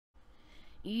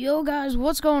Yo guys,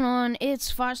 what's going on?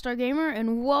 It's 5-Star Gamer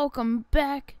and welcome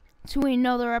back to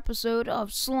another episode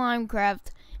of SlimeCraft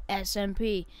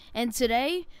SMP. And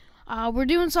today, we're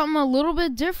doing something a little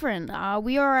bit different.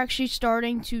 We are actually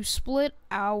starting to split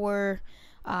our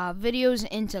videos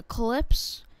into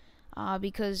clips.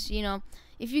 Because, you know,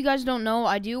 if you guys don't know,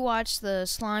 I do watch the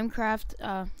SlimeCraft,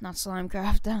 not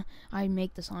SlimeCraft, I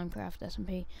make the SlimeCraft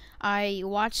SMP. I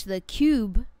watch the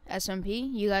Cube SMP.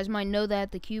 You guys might know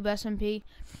that, the Cube SMP,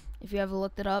 if you ever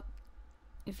looked it up.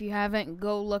 If you haven't,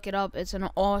 go look it up. It's an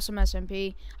awesome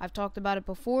SMP. I've talked about it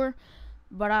before.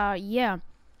 But, yeah.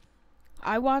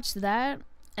 I watched that,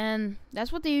 and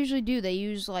that's what they usually do. They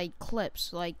use, like,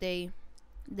 clips. Like, they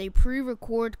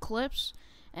pre-record clips,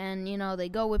 and, you know, they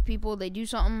go with people, they do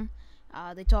something,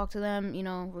 they talk to them, you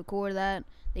know, record that.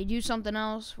 They do something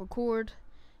else, record,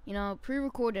 you know,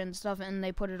 pre-record and stuff, and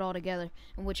they put it all together,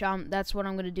 in which that's what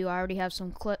I'm gonna do. I already have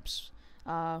some clips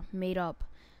made up.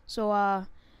 So well,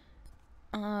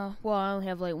 I only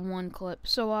have like one clip.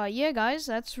 So yeah guys,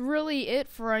 that's really it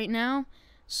for right now.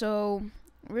 So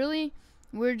really,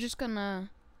 we're just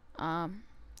gonna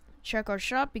check our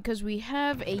shop because we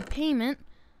have a payment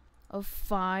of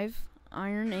 5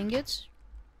 iron ingots,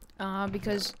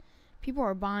 because people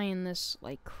are buying this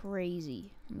like crazy,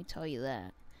 let me tell you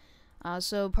that.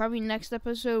 So probably next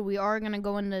episode we are gonna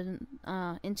go into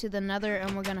the nether,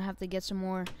 and we're gonna have to get some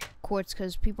more quartz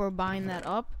because people are buying that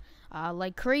up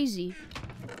like crazy.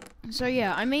 So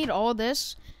yeah, I made all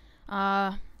this.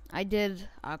 I did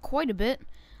quite a bit.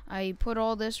 I put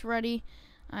all this ready.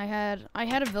 I had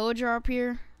a villager up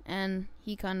here, and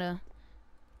he kind of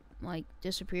like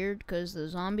disappeared because the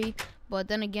zombie. But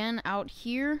then again, out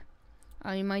here,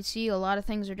 you might see a lot of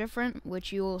things are different,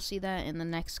 which you will see that in the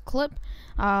next clip.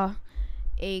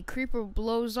 A creeper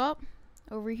blows up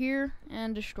over here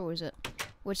and destroys it,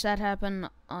 which that happened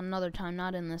another time,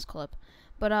 not in this clip.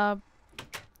 But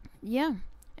yeah,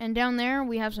 and down there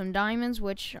we have some diamonds,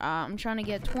 which I'm trying to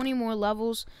get 20 more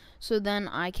levels, so then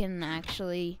I can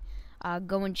actually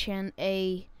go enchant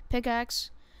a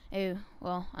pickaxe,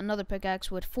 another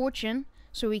pickaxe with fortune,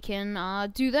 so we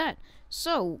can do that.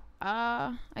 So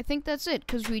I think that's it,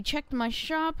 because we checked my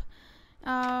shop.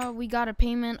 We got a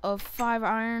payment of 5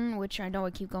 iron, which I know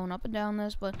I keep going up and down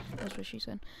this, but that's what she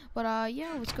said. But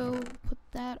yeah, let's go put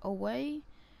that away.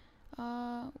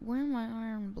 Where are my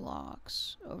iron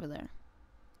blocks? Over there.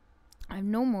 I have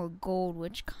no more gold,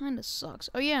 which kind of sucks.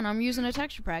 Oh yeah, and I'm using a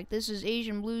texture pack. This is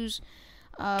Asian Blues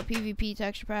PvP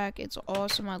texture pack. It's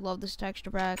awesome. I love this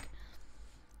texture pack.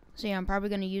 So yeah, I'm probably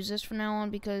gonna use this from now on,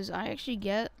 because I actually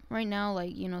get right now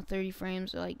like, you know, 30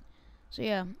 frames, like. So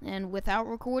yeah, and without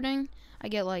recording, I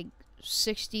get like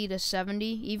 60 to 70,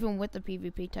 even with the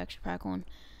PvP texture pack on.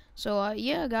 So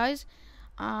yeah, guys,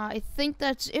 I think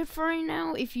that's it for right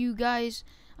now. If you guys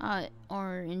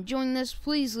are enjoying this,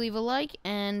 please leave a like,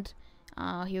 and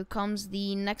here comes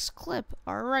the next clip.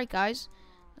 Alright guys,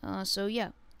 so yeah,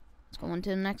 let's go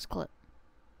into the next clip.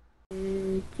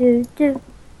 Hey,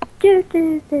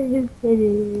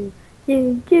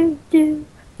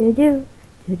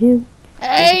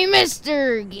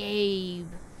 Mr. Gabe,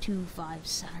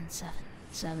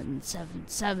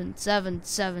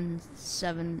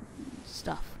 25777777777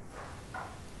 stuff.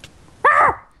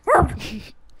 Ah! Help!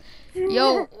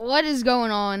 Yo, what is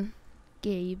going on,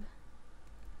 Gabe?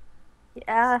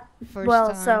 Yeah. First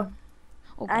well, time. so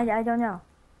Okay. I don't know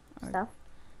stuff.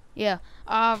 Yeah.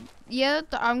 Yeah.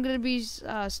 I'm gonna be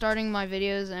starting my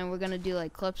videos, and we're gonna do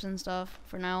like clips and stuff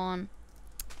for now on.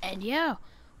 And yeah,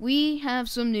 we have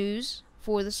some news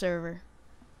for the server,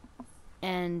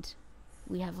 and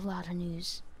we have a lot of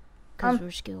news because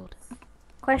we're skilled.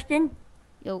 Question.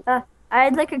 Yo. I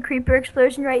had like a creeper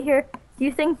explosion right here. Do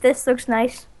you think this looks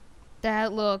nice?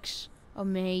 That looks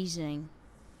amazing.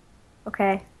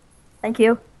 Okay. Thank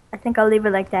you. I think I'll leave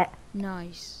it like that.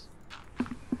 Nice.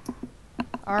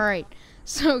 Alright.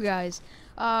 So guys,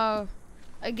 I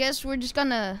guess we're just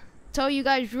gonna tell you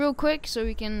guys real quick so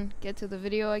we can get to the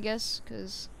video, I guess,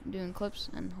 because I'm doing clips,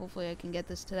 and hopefully I can get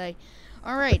this today.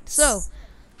 Alright, so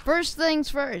first things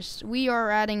first, we are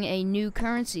adding a new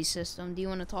currency system. Do you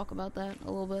want to talk about that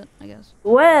a little bit, I guess?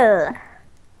 Well,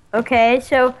 okay,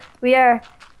 so we are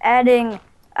adding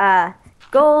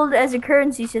gold as a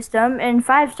currency system, and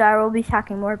 5-Star will be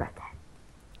talking more about that.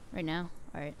 Right now?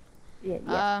 Alright.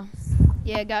 Yeah.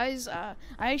 Yeah, guys, I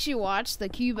actually watched the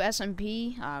Cube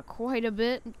SMP quite a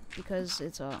bit because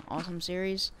it's an awesome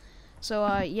series.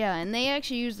 So, yeah, and they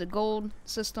actually use the gold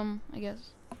system, I guess.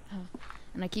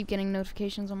 And I keep getting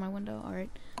notifications on my window.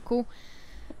 Alright, cool.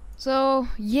 So,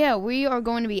 yeah, we are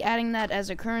going to be adding that as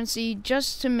a currency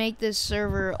just to make this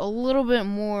server a little bit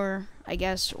more, I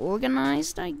guess,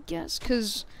 organized,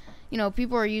 because, you know,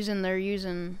 people are they're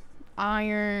using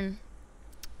iron,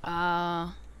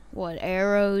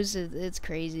 arrows, it's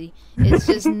crazy. It's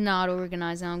just not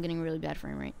organized now. I'm getting really bad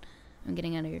frame rate. I'm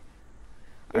getting out of here.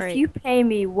 If you pay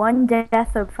me 1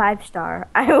 death of 5-star,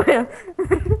 I will.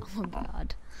 Oh,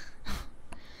 God.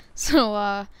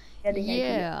 So,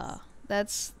 yeah.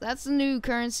 That's the new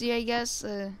currency, I guess.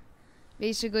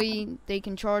 Basically, they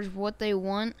can charge what they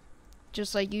want,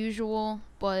 just like usual,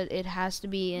 but it has to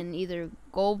be in either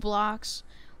gold blocks,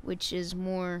 which is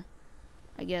more,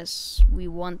 I guess, we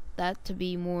want that to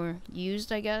be more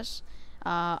used, I guess.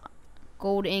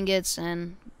 Gold ingots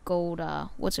and gold,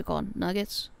 what's it called?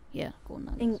 Nuggets? Yeah, gold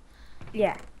nuggets.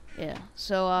 Yeah. Yeah.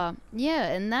 So, yeah,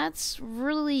 and that's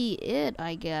really it,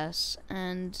 I guess.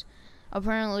 And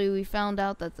apparently we found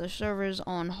out that the server's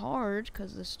on hard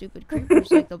because the stupid creepers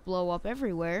like to blow up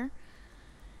everywhere.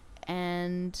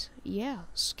 And yeah,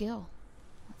 skill.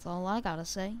 That's all I gotta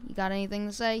say. You got anything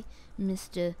to say,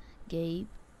 Mr. Gabe?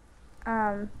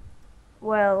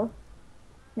 Well,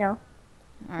 no.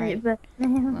 Alright. But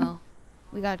Well,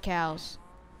 we got cows.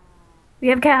 we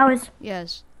have cows.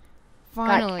 Yes.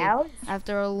 Finally, Got cows?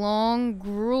 after a long,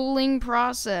 grueling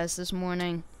process this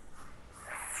morning.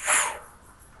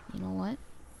 You know what?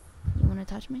 You want to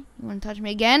touch me? You want to touch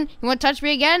me again? You want to touch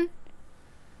me again?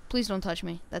 Please don't touch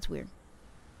me. That's weird.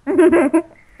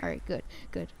 Alright, good.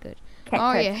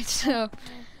 Yeah, so,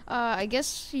 I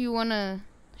guess you want to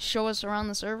show us around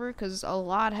the server? Because a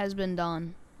lot has been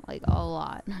done. Like, a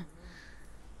lot.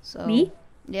 So, Me?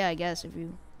 Yeah, I guess if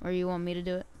you, or you want me to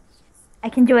do it? I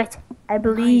can do it. I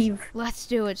believe. Nice. Let's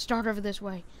do it. Start over this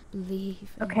way. Believe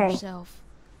in Okay. yourself.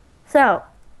 So,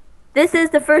 this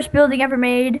is the first building ever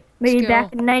made Skill.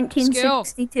 back in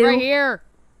 1962. Skill. Right here.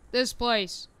 This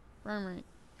place. Right.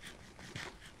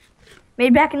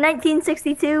 Made back in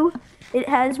 1962. It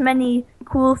has many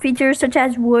cool features such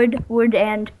as wood,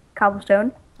 and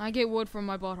cobblestone. I get wood from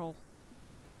my butthole.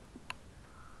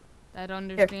 That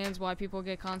understands why people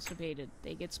get constipated.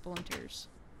 They get splinters.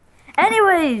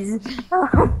 Anyways,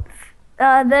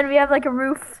 then we have like a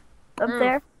roof up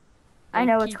there. I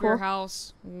know, it's keep cool. your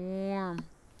house warm.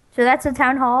 So that's a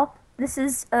town hall. This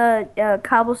is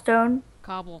cobblestone.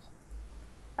 Cobble.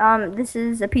 This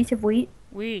is a piece of wheat.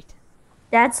 Wheat.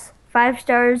 That's 5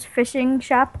 stars fishing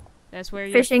shop. That's where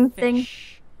you Fishing fish. thing.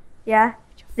 Yeah.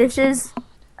 This is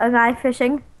a guy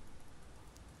fishing.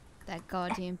 That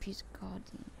goddamn piece of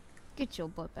goddamn. Get your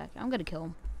butt back. I'm gonna kill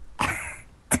him.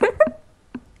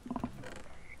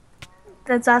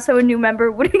 That's also a new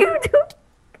member. What are you doing?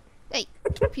 Hey,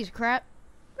 piece of crap.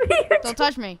 Don't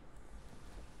touch me.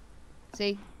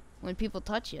 See, when people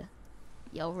touch you,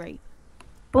 yell rape.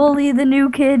 Bully the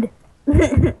new kid.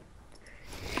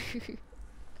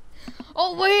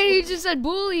 Oh wait, you just said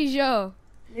bullies, yo.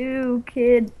 New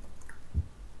kid.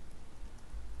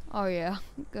 Oh yeah,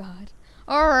 God.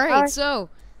 All right, so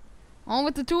on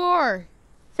with the tour.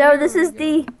 So this is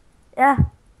the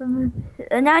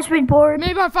announcement board.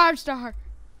 Made by 5-star.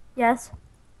 Yes.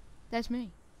 That's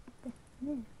me.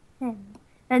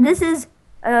 And this is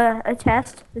a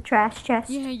chest, the trash chest.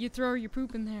 Yeah, you throw your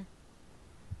poop in there.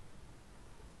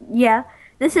 Yeah.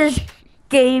 This is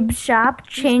Gabe's shop,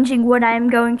 changing what I'm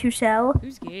going to sell.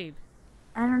 Who's Gabe?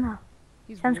 I don't know.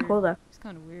 He's Sounds weird. cool though. He's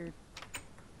kind of weird.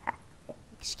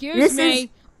 Excuse me.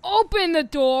 Open the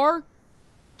door.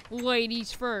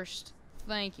 Ladies first.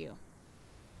 Thank you. Open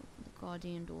the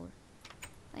goddamn door.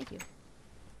 Thank you.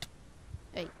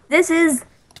 Hey. This is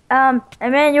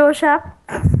Emmanuel's shop.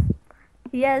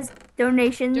 He has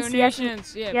donations.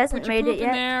 Donations. He hasn't put made your it poop yet.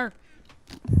 in there.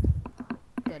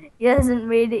 Good. He hasn't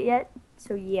made it yet,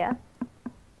 so yeah.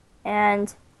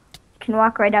 And you can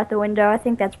walk right out the window. I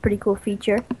think that's a pretty cool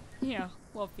feature. Yeah,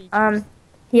 love features.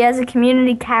 He has a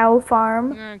community cow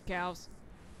farm. Cows.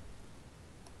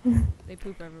 They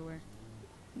poop everywhere.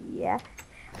 Yeah.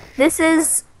 This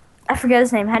is, I forget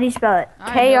his name. How do you spell it?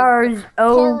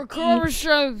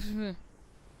 Krobowski.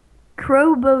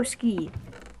 Krobowski.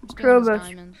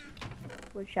 Krobowski.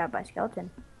 Was shot by skeleton.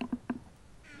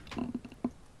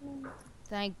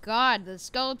 Thank God the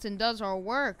skeleton does our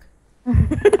work.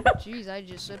 Jeez, I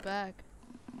just sit back.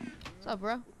 What's up,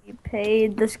 bro? You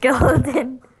paid the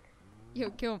skeleton. Yo,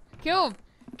 kill him. Kill him.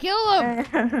 Kill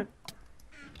him.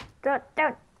 Don't.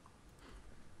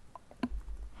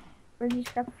 Where's your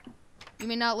stuff? You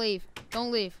may not leave.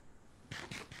 Don't leave.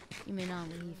 You may not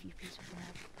leave, you piece of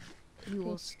crap. You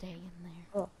will stay in there.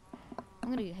 Oh. I'm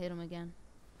gonna hit him again.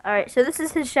 Alright, so this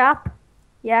is his shop.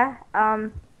 Yeah,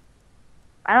 I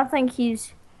don't think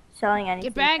he's selling anything.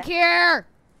 Get back here!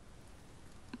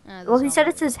 Well, he said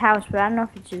it's his house, but I don't know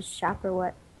if it's his shop or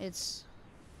what. It's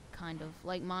kind of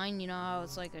like mine. You know how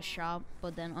it's like a shop,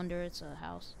 but then under it's a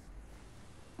house.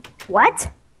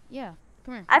 What? Yeah,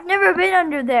 come here. I've never been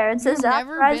under there. It says You've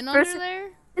never been under there?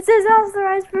 It says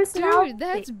authorized personnel. Dude,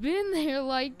 that's been there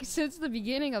like since the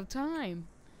beginning of time.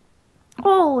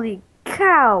 Holy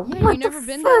cow! Yeah, what you never the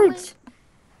been fudge?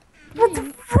 that What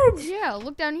the fudge? Yeah,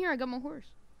 look down here. I got my horse.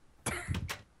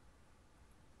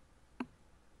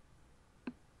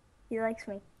 He likes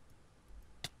me.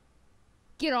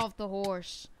 Get off the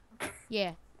horse.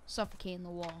 Yeah, suffocating the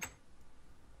wall.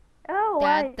 Oh,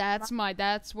 why?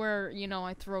 That's where, you know,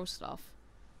 I throw stuff.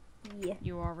 Yeah.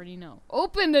 You already know.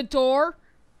 Open the door.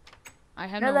 I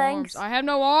have no legs. arms. I have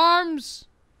no arms.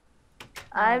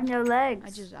 I have no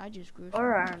legs. I just grew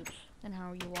or arms. Then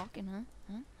how are you walking,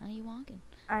 huh? How are you walking?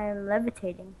 I am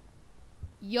levitating.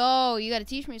 Yo, you gotta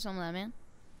teach me some of that, man.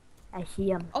 I see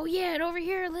him. Oh yeah, and over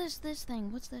here, this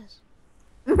thing. What's this?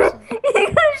 He's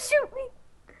gonna shoot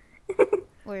me.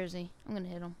 Where is he? I'm gonna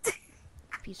hit him.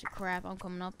 Piece of crap. I'm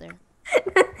coming up there.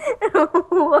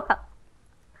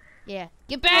 Yeah,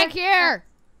 get back here!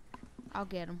 I'll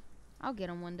get him. I'll get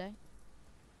him one day.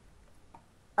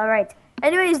 All right.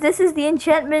 Anyways, this is the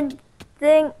enchantment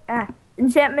thing.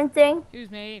 Enchantment thing. Who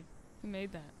made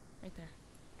that? Right there.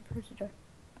 Close the door.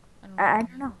 I I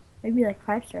don't know. Maybe like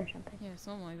 5-star or something. Yeah,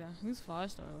 something like that. Who's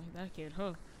 5-star like that kid?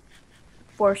 Huh?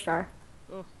 4-star.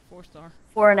 Oh, 4-star.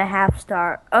 4.5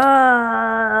 star.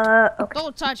 Okay.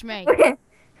 Don't touch me.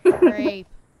 Rape.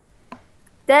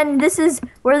 Then this is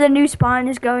where the new spawn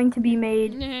is going to be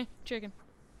made. Chicken.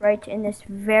 Right in this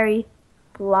very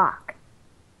block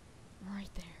Right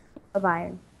there. of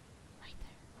iron. Right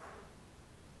there.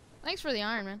 Thanks for the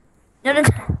iron, man. No.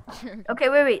 Okay,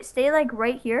 wait. Stay like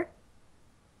right here.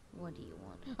 What do you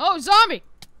want? Oh, zombie!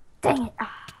 Dang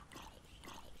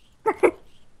it.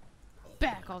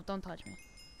 Back off, don't touch me.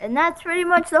 And that's pretty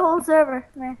much the whole server.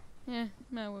 Meh. Yeah,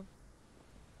 Matt Whip.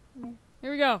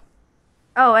 Here we go.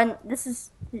 Oh, and this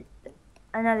is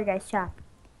another guy's shop.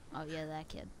 Oh yeah, that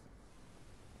kid.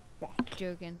 That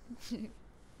Joking.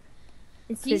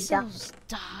 It's He his sells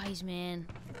dyes, man.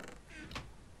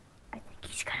 I think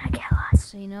he's gonna kill us.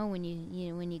 So you know when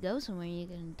you go somewhere, you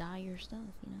can dye your stuff,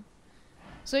 you know.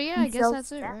 So yeah, He I guess sells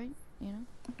that's it, stuff? right? You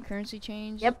know, currency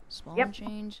change. Yep. Spawn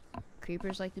change.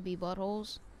 Creepers like to be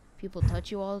buttholes. People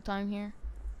touch you all the time here.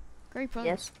 Great place.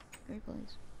 Yes. Great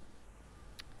place.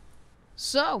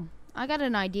 So I got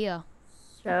an idea.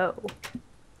 So.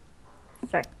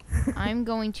 Sorry. I'm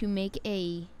going to make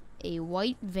a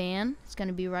white van. It's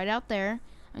gonna be right out there.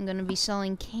 I'm gonna be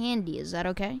selling candy. Is that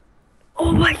okay?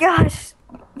 Oh my gosh.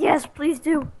 Yes, please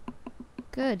do.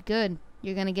 Good, good.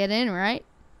 You're gonna get in, right?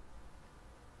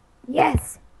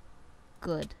 Yes.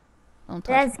 Good. Don't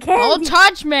touch That's me. candy. Don't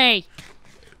touch me!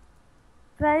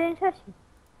 But I didn't touch you.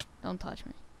 Don't touch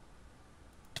me.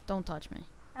 Don't touch me.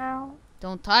 Ow.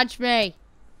 Don't touch me!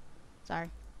 Sorry.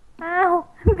 Ow.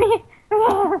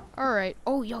 Alright.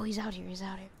 Oh, yo, he's out here. He's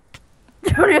out here.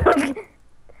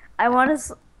 I want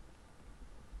to.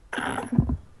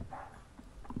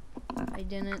 I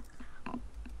didn't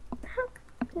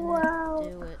Wow.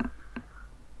 do it.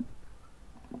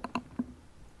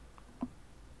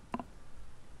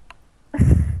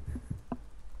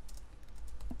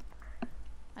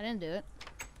 I didn't do it.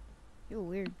 You're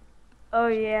weird. Oh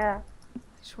yeah. I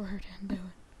swear I didn't do it.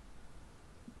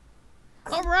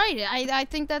 Alright, I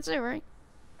think that's it, right?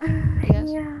 Yes.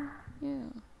 Yeah. Yeah.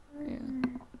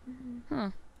 Huh.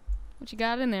 What you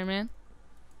got in there, man?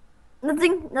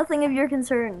 Nothing of your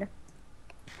concern.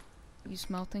 You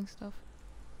smelting stuff?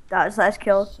 Slash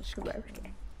kill.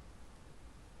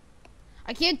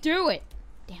 I can't do it.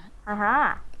 Damn it.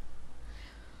 Aha.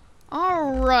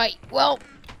 Alright, well,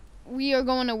 we are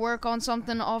going to work on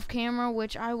something off camera,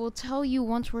 which I will tell you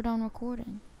once we're done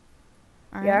recording.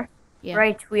 All right? Yeah. Yeah.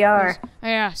 Right, we are.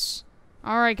 Yes.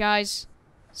 Alright, guys.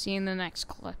 See you in the next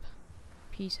clip.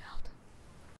 Peace out.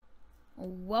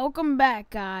 Welcome back,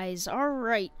 guys.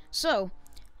 Alright, so,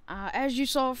 as you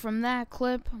saw from that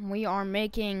clip, we are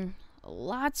making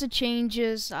lots of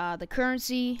changes. The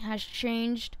currency has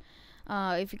changed.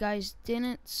 If you guys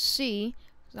didn't see,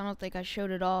 'cause I don't think I showed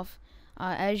it off,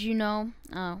 as you know,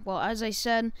 well, as I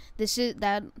said,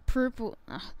 that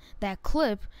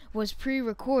clip was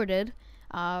pre-recorded.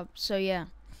 So yeah.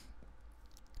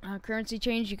 Currency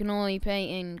change, you can only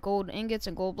pay in gold ingots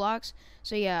and gold blocks.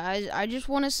 So yeah, I just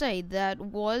want to say that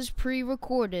was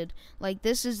pre-recorded. Like,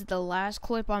 this is the last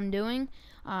clip I'm doing.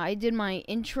 I did my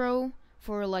intro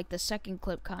for like the second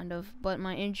clip kind of, but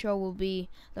my intro will be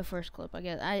the first clip, I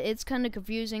guess. It's kind of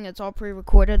confusing. It's all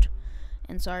pre-recorded.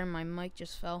 And sorry, my mic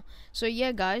just fell. So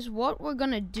yeah, guys, what we're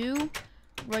gonna do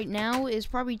right now is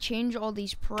probably change all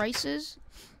these prices.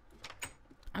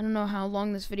 I don't know how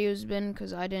long this video has been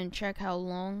because I didn't check how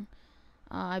long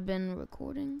I've been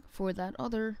recording for that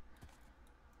other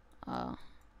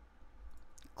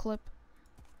clip.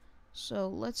 So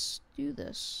let's do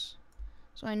this.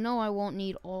 So I know I won't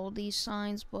need all these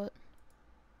signs, but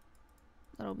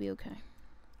that'll be okay.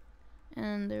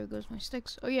 And there goes my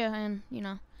sticks. Oh yeah, and you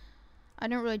know, I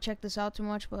didn't really check this out too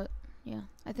much, but yeah,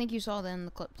 I think you saw that in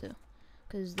the clip too,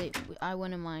 because I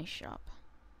went in my shop.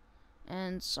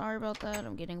 And sorry about that,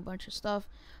 I'm getting a bunch of stuff.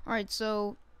 Alright,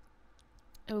 so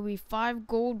it will be 5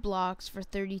 gold blocks for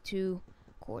 32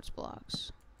 quartz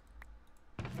blocks.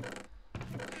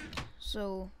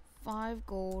 So 5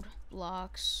 gold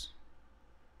blocks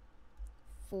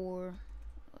for,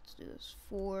 let's do this,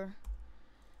 for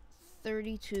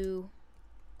 32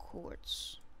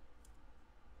 quartz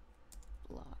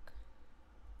block.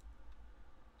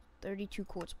 32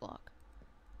 quartz block.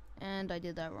 And I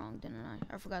did that wrong, didn't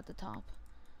I? I forgot the top.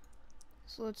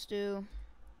 So let's do,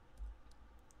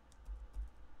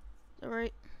 is that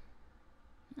right?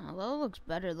 No, that looks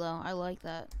better though. I like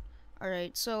that.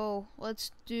 Alright, so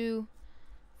let's do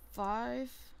 5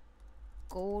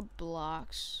 gold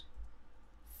blocks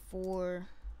for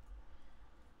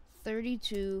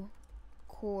 32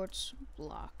 quartz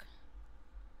block.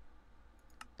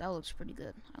 That looks pretty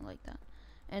good. I like that.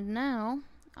 And now,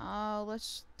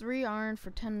 let's 3 iron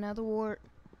for 10 nether wart.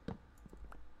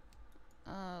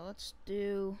 Let's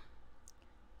do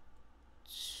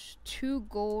 2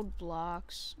 gold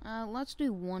blocks. Let's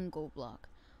do 1 gold block.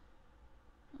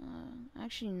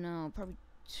 Actually, no, probably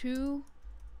 2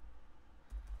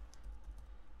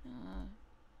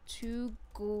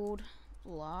 gold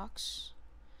blocks.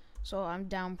 So I'm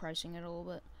down pricing it a little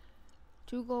bit.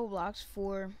 2 gold blocks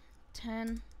for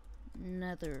 10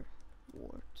 nether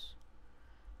warts.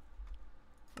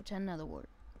 For 10 nether wart.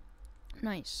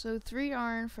 Nice. So 3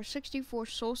 iron for 64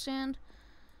 soul sand.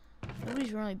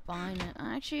 Nobody's really buying it.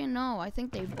 Actually, no, I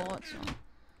think they bought some.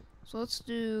 So let's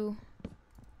do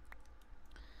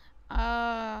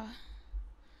that's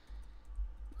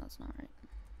not right.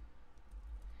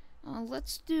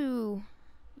 Let's do,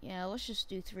 yeah, let's just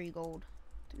do 3 gold.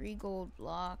 3 gold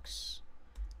blocks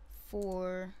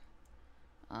for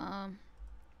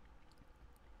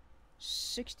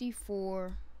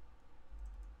 64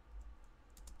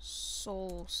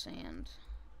 soul sand.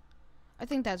 I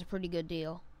think that's a pretty good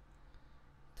deal.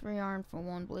 3 iron for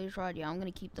 1 blaze rod. Yeah, I'm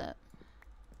gonna keep that.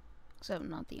 Except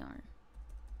not the iron.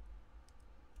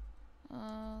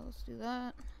 Let's do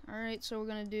that. Alright, so we're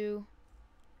gonna do,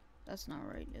 that's not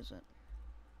right, is it?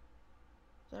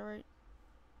 Is that right?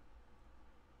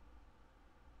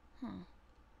 Huh.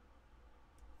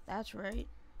 That's right.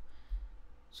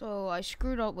 So I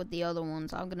screwed up with the other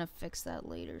ones. I'm gonna fix that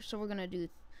later. So we're gonna do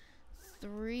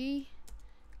 3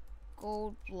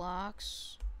 gold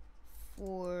blocks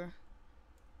for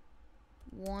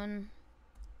 1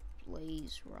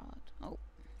 blaze rod. Oh,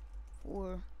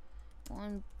 for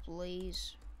 1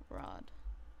 blaze rod.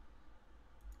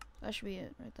 That should be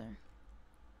it right there.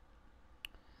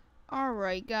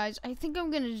 Alright guys, I think I'm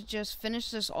gonna just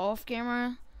finish this off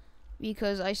camera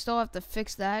because I still have to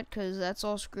fix that because that's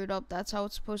all screwed up. That's how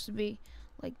it's supposed to be,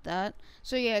 like that.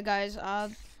 So yeah guys,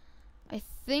 I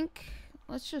think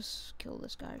let's just kill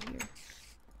this guy here.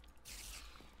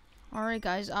 Alright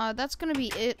guys, that's gonna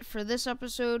be it for this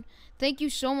episode. Thank you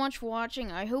so much for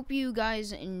watching. I hope you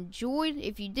guys enjoyed.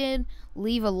 If you did,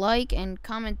 leave a like and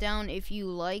comment down if you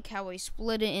like how I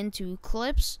split it into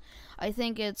clips. I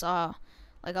think it's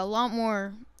like a lot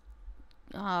more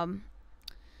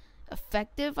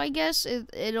effective, I guess.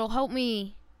 It'll help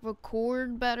me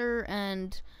record better,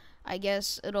 and I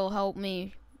guess it'll help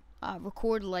me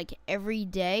record like every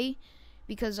day,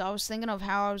 because I was thinking of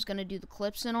how I was gonna do the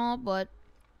clips and all, but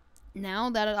now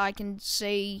that I can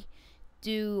say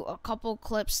do a couple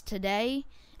clips today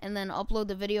and then upload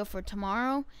the video for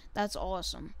tomorrow, that's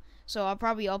awesome. So I'll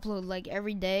probably upload like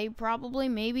every day, probably,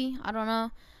 maybe, I don't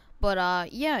know.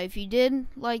 But yeah, if you did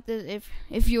like this,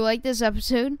 if you like this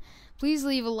episode, please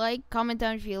leave a like, comment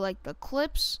down if you like the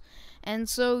clips. And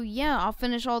so yeah, I'll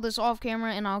finish all this off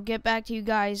camera and I'll get back to you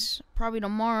guys probably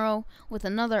tomorrow with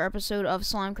another episode of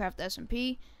SlimeCraft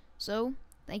SMP. So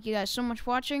thank you guys so much for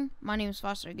watching. My name is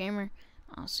Foster Gamer.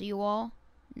 I'll see you all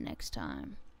next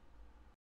time.